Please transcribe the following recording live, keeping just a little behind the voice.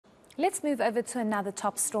Let's move over to another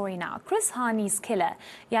top story now. Hani's killer,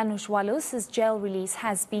 Janusz Walus' jail release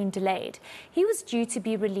has been delayed. He was due to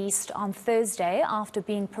be released on Thursday after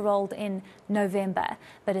being paroled in November.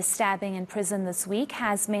 But a stabbing in prison this week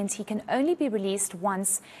has meant he can only be released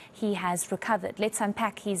once he has recovered. Let's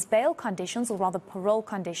unpack his bail conditions, or rather parole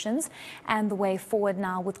conditions, and the way forward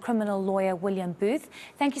now with criminal lawyer William Booth.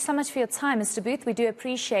 Thank you so much for your time, Mr. Booth. We do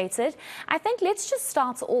appreciate it. I think let's just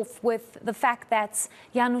start off with the fact that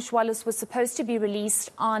Janusz Walus was supposed to be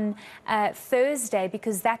released on Thursday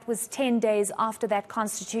because that was 10 days after that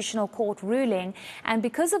constitutional court ruling. And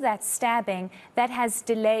because of that stabbing, that has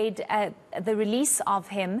delayed the release of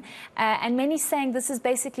him. And many saying this has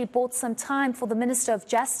basically bought some time for the Minister of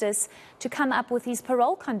Justice to come up with his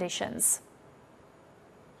parole conditions.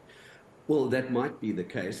 Well, that might be the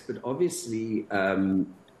case, but obviously,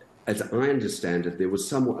 as I understand it, there was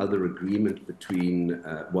some other agreement between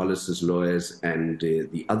Wallace's lawyers and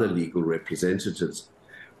the other legal representatives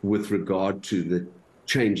with regard to the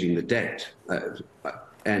changing the date,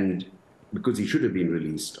 and because he should have been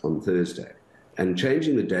released on Thursday, and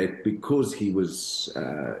changing the date because he was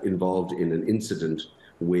involved in an incident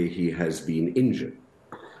where he has been injured.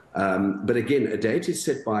 But again, a date is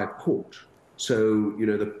set by a court, so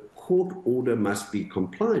the court order must be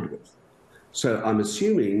complied with. So I'm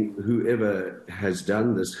assuming whoever has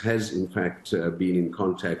done this has, in fact, been in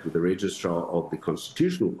contact with the registrar of the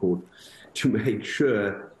Constitutional Court to make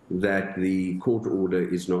sure that the court order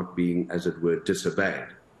is not being, as it were, disobeyed,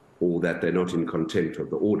 or that they're not in contempt of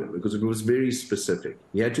the order, because it was very specific.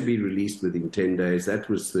 He had to be released within 10 days. That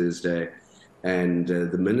was Thursday. And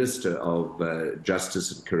the Minister of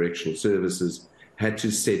Justice and Correctional Services had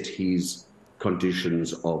to set his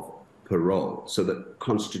conditions of parole. So the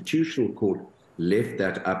Constitutional Court left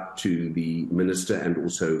that up to the minister and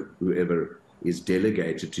also whoever is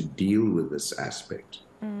delegated to deal with this aspect.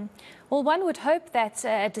 Well, one would hope that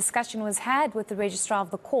a discussion was had with the registrar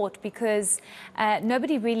of the court, because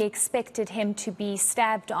nobody really expected him to be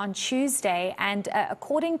stabbed on Tuesday. And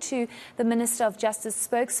according to the Minister of Justice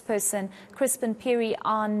spokesperson, Crispin Perry,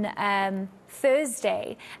 on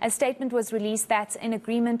Thursday, a statement was released that's in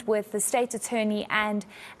agreement with the state attorney and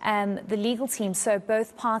the legal team. So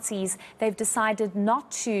both parties, they've decided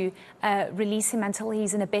not to release him until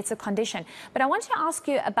he's in a better condition. But I want to ask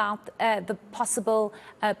you about the possible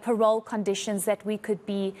parole conditions that we could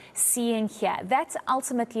be seeing here. That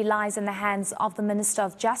ultimately lies in the hands of the Minister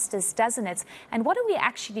of Justice, doesn't it? And what are we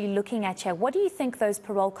actually looking at here? What do you think those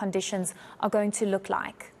parole conditions are going to look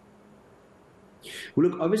like? Well,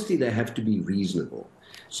 look, obviously they have to be reasonable.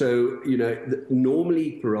 So,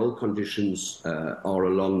 normally parole conditions are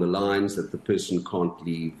along the lines that the person can't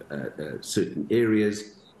leave certain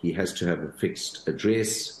areas. He has to have a fixed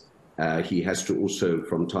address. He has to also,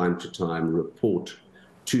 from time to time, report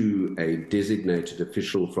to a designated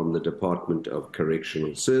official from the Department of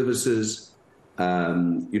Correctional Services.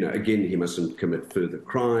 Again, he mustn't commit further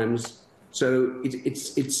crimes. So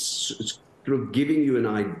it's sort of giving you an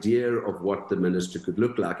idea of what the minister could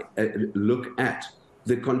look at.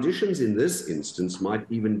 The conditions in this instance might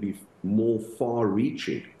even be more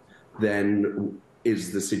far-reaching than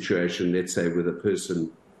is the situation, let's say, with a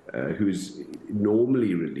person who's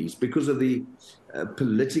normally released because of the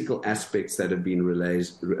political aspects that have been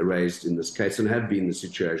raised in this case and have been the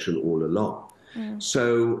situation all along.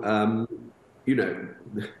 So, the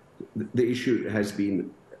issue has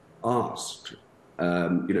been asked.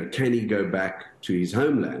 Can he go back to his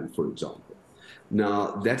homeland, for example?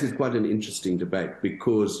 Now, that is quite an interesting debate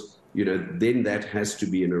because, then that has to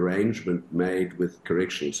be an arrangement made with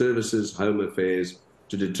correctional services, Home Affairs,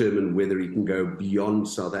 to determine whether he can go beyond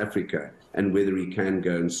South Africa and whether he can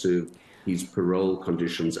go and serve his parole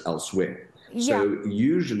conditions elsewhere. Yeah. So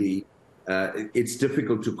usually it's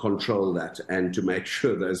difficult to control that and to make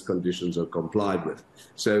sure those conditions are complied with.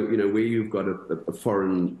 So, where you've got a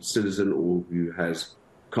foreign citizen or who has,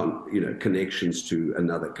 connections to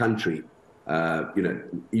another country,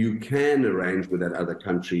 you can arrange with that other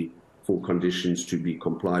country for conditions to be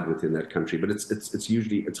complied with in that country. But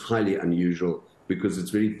it's highly unusual because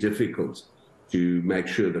it's very difficult to make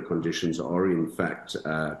sure the conditions are in fact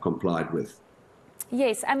complied with.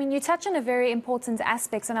 Yes, I mean, you touch on a very important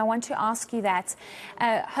aspect, and I want to ask you that.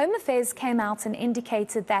 Home Affairs came out and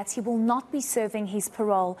indicated that he will not be serving his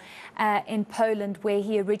parole in Poland, where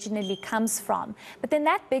he originally comes from. But then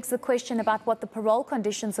that begs the question about what the parole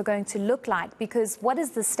conditions are going to look like, because what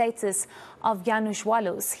is the status of Janusz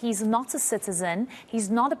Walus? He's not a citizen, he's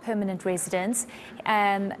not a permanent resident.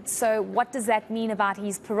 So what does that mean about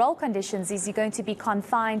his parole conditions? Is he going to be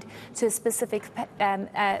confined to a specific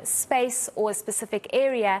space or a specific diplomatic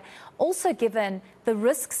area, also given the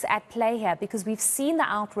risks at play here, because we've seen the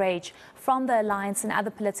outrage from the alliance and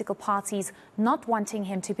other political parties not wanting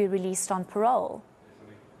him to be released on parole?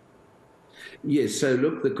 Yes, so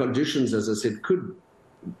look, the conditions, as I said, could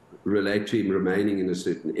relate to him remaining in a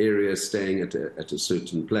certain area, staying at a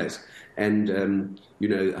certain place. And,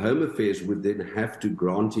 Home Affairs would then have to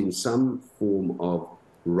grant him some form of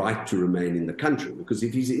right to remain in the country. Because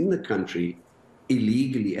if he's in the country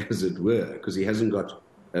illegally, as it were, because he hasn't got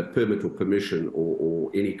a permit or permission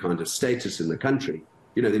or any kind of status in the country,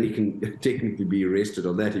 then he can technically be arrested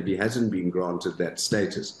on that if he hasn't been granted that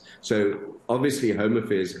status. So obviously Home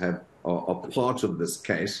Affairs are part of this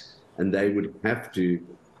case, and they would have to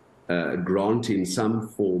grant him some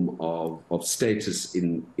form of status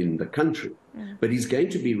in the country. But he's going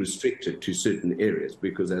to be restricted to certain areas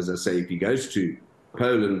because, as I say, if he goes to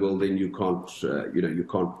Poland, well, then you can't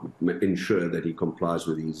ensure that he complies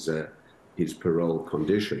with his parole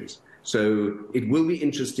conditions. So it will be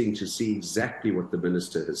interesting to see exactly what the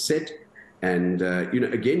minister has said. And,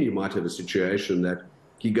 again, you might have a situation that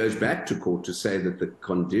he goes back to court to say that the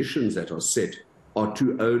conditions that are set are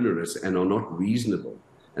too onerous and are not reasonable.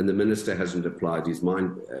 And the minister hasn't applied his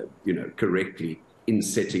mind, correctly in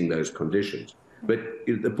setting those conditions. But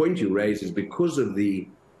the point you raise is because of the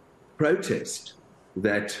protest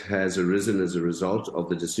that has arisen as a result of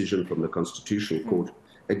the decision from the Constitutional Court,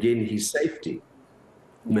 again, his safety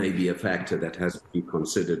may be a factor that has to be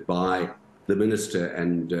considered by the minister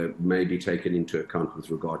and may be taken into account with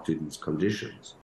regard to these conditions.